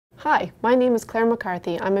Hi, my name is Claire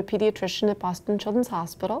McCarthy. I'm a pediatrician at Boston Children's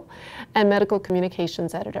Hospital and medical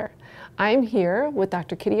communications editor. I'm here with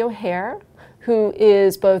Dr. Kitty O'Hare, who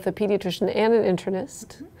is both a pediatrician and an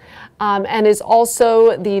internist, and is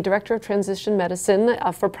also the director of transition medicine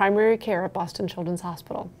for primary care at Boston Children's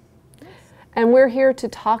Hospital. And we're here to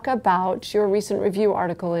talk about your recent review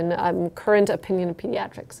article in Current Opinion of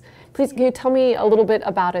Pediatrics. Please, can you tell me a little bit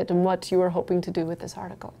about it and what you were hoping to do with this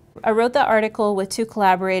article? I wrote the article with two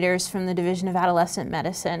collaborators from the Division of Adolescent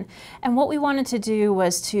Medicine, and what we wanted to do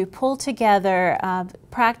was to pull together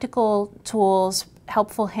practical tools,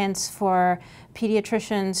 helpful hints for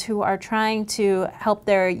pediatricians who are trying to help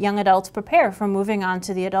their young adults prepare for moving on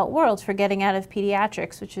to the adult world, for getting out of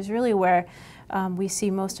pediatrics, which is really where we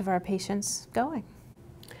see most of our patients going.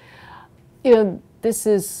 You know, this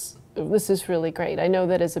is really great. I know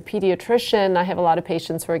that as a pediatrician, I have a lot of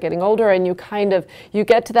patients who are getting older, and you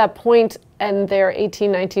get to that point and they're 18,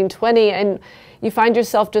 19, 20, and you find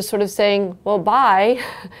yourself just sort of saying, well, bye,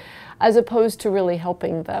 as opposed to really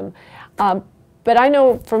helping them. But I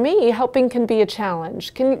know for me, helping can be a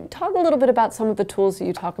challenge. Can you talk a little bit about some of the tools that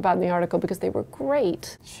you talk about in the article, because they were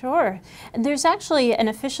great? Sure. And there's actually an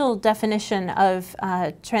official definition of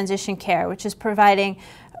transition care, which is providing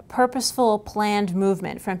purposeful, planned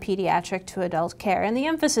movement from pediatric to adult care. And the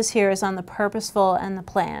emphasis here is on the purposeful and the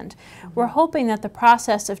planned. We're hoping that the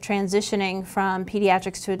process of transitioning from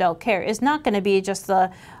pediatrics to adult care is not going to be just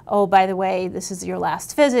the, oh, by the way, this is your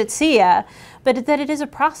last visit, see ya, but that it is a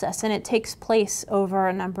process and it takes place over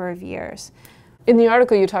a number of years. In the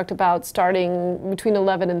article, you talked about starting between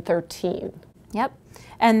 11 and 13. Yep.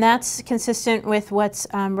 And that's consistent with what's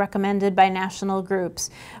recommended by national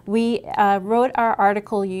groups. We wrote our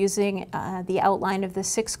article using the outline of the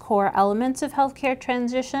 6 core elements of healthcare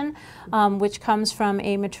transition, which comes from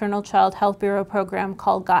a maternal child health bureau program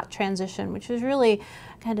called GOT Transition, which is really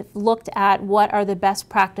kind of looked at what are the best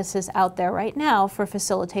practices out there right now for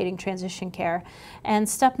facilitating transition care. And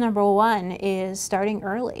step number 1 is starting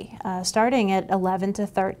early, starting at 11 to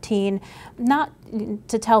 13, not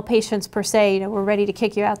to tell patients per se, you know, we're ready to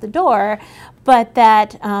kick you out the door, but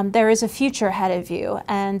that there is a future ahead of you,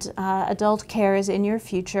 and adult care is in your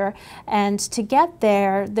future. And to get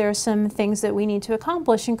there, there are some things that we need to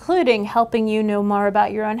accomplish, including helping you know more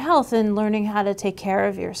about your own health and learning how to take care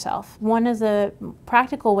of yourself. One of the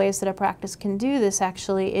practical ways that a practice can do this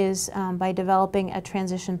actually is by developing a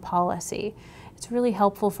transition policy. It's really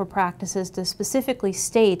helpful for practices to specifically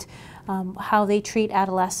state how they treat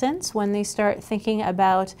adolescents when they start thinking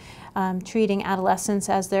about treating adolescents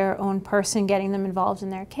as their own person, getting them involved in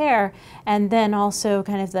their care, and then also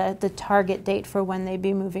kind of the target date for when they'd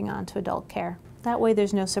be moving on to adult care. That way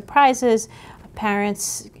there's no surprises,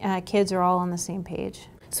 parents, kids are all on the same page.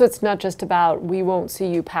 So it's not just about we won't see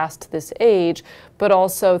you past this age, but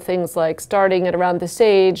also things like starting at around this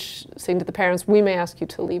age, saying to the parents, we may ask you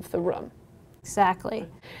to leave the room. Exactly.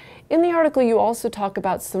 In the article, you also talk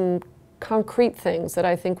about some concrete things that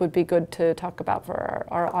I think would be good to talk about for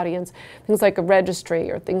our audience. Things like a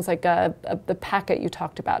registry, or things like the packet you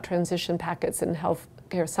talked about, transition packets and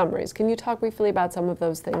healthcare summaries. Can you talk briefly about some of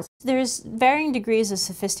those things? There's varying degrees of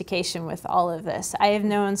sophistication with all of this. I have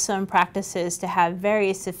known some practices to have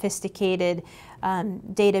very sophisticated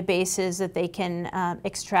databases that they can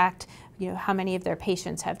extract, you know, how many of their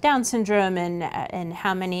patients have Down syndrome and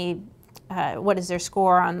how many what is their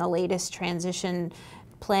score on the latest transition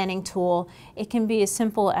planning tool. It can be as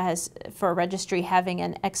simple as, for a registry, having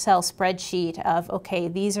an Excel spreadsheet of, okay,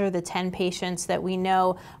 these are the 10 patients that we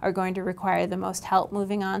know are going to require the most help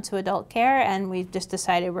moving on to adult care, and we've just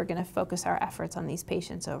decided we're going to focus our efforts on these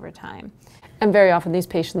patients over time. And very often these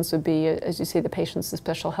patients would be, as you say, the patients with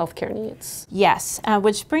special healthcare needs. Yes,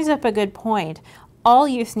 which brings up a good point. All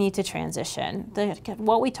youth need to transition.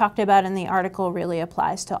 What we talked about in the article really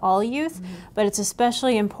applies to all youth, but it's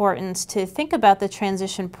especially important to think about the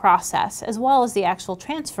transition process as well as the actual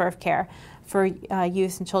transfer of care for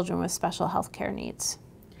youth and children with special health care needs.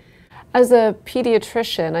 As a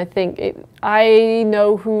pediatrician, I think I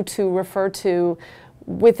know who to refer to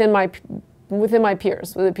within my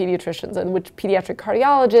peers, with the pediatricians, and which pediatric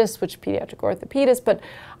cardiologists, which pediatric orthopedists, but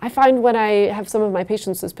I find when I have some of my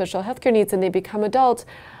patients with special healthcare needs and they become adults,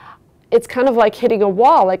 it's kind of like hitting a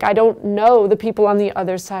wall. Like, I don't know the people on the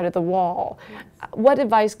other side of the wall. Yes. What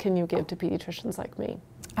advice can you give to pediatricians like me?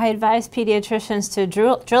 I advise pediatricians to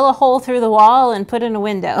drill a hole through the wall and put in a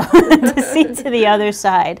window to see to the other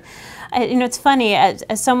side. You know, it's funny, as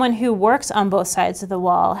someone who works on both sides of the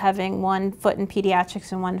wall, having one foot in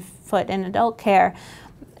pediatrics and one foot in adult care,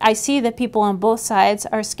 I see that people on both sides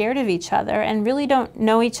are scared of each other and really don't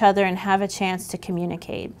know each other and have a chance to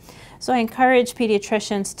communicate. So I encourage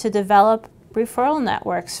pediatricians to develop referral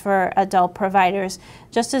networks for adult providers,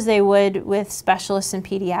 just as they would with specialists in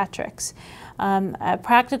pediatrics. A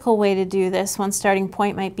practical way to do this, one starting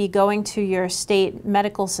point might be going to your state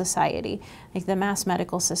medical society, like the Mass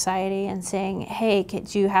Medical Society, and saying, hey,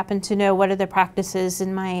 do you happen to know what are the practices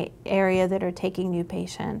in my area that are taking new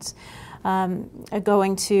patients?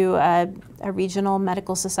 Going to a regional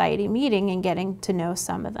medical society meeting and getting to know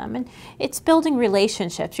some of them. And it's building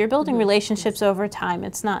relationships. You're building relationships over time.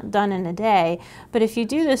 It's not done in a day. But if you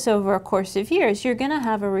do this over a course of years, you're going to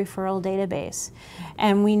have a referral database.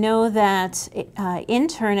 And we know that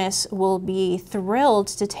internists will be thrilled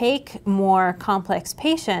to take more complex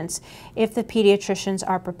patients if the pediatricians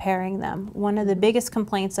are preparing them. One of the biggest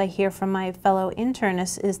complaints I hear from my fellow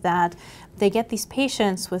internists is that they get these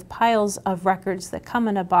patients with piles of records that come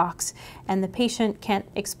in a box, and the patient can't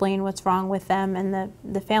explain what's wrong with them, and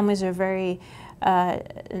the families are very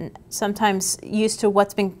sometimes used to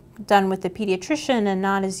what's been done with the pediatrician and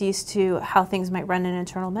not as used to how things might run in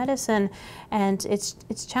internal medicine, and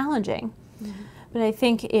it's challenging. But I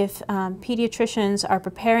think if pediatricians are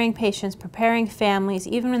preparing patients, preparing families,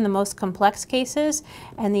 even in the most complex cases,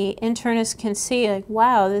 and the internist can see, like,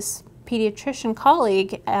 wow, this pediatrician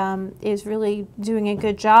colleague is really doing a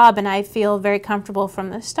good job, and I feel very comfortable from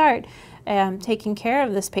the start taking care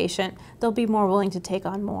of this patient, they'll be more willing to take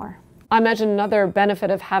on more. I imagine another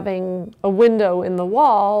benefit of having a window in the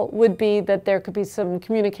wall would be that there could be some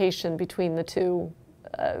communication between the two,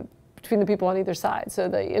 between the people on either side. So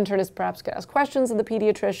the internist perhaps could ask questions of the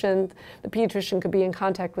pediatrician could be in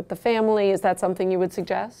contact with the family. Is that something you would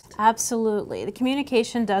suggest? Absolutely. The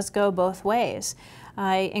communication does go both ways.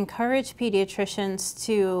 I encourage pediatricians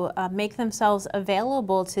to make themselves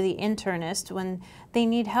available to the internist when they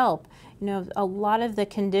need help. You know, a lot of the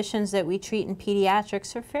conditions that we treat in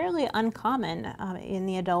pediatrics are fairly uncommon in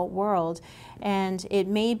the adult world, and it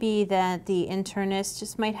may be that the internist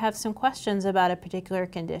just might have some questions about a particular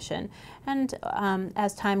condition, and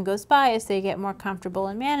as time goes by, as they get more comfortable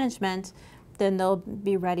in management, then they'll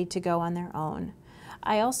be ready to go on their own.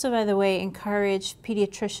 I also, by the way, encourage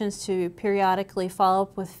pediatricians to periodically follow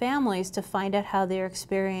up with families to find out how their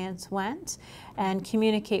experience went and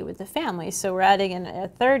communicate with the families. So we're adding in a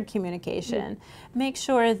third communication. Make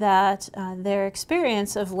sure that their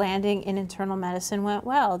experience of landing in internal medicine went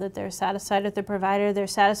well, that they're satisfied with the provider, they're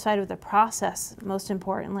satisfied with the process, most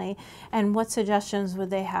importantly, and what suggestions would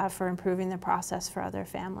they have for improving the process for other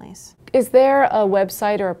families. Is there a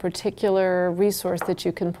website or a particular resource that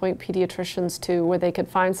you can point pediatricians to where they could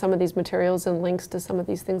find some of these materials and links to some of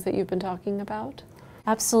these things that you've been talking about?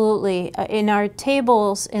 Absolutely. In our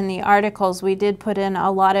tables in the articles, we did put in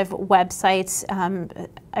a lot of websites.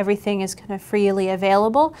 Everything is kind of freely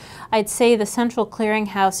available. I'd say the central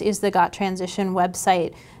clearinghouse is the Got Transition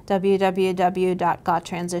website,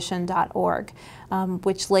 www.gottransition.org,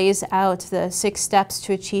 which lays out the 6 steps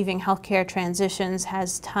to achieving healthcare transitions,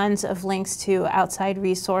 has tons of links to outside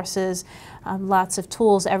resources, lots of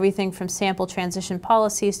tools, everything from sample transition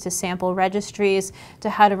policies to sample registries to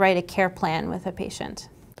how to write a care plan with a patient.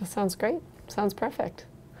 That sounds great. Sounds perfect.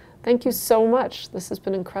 Thank you so much. This has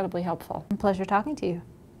been incredibly helpful. Pleasure talking to you.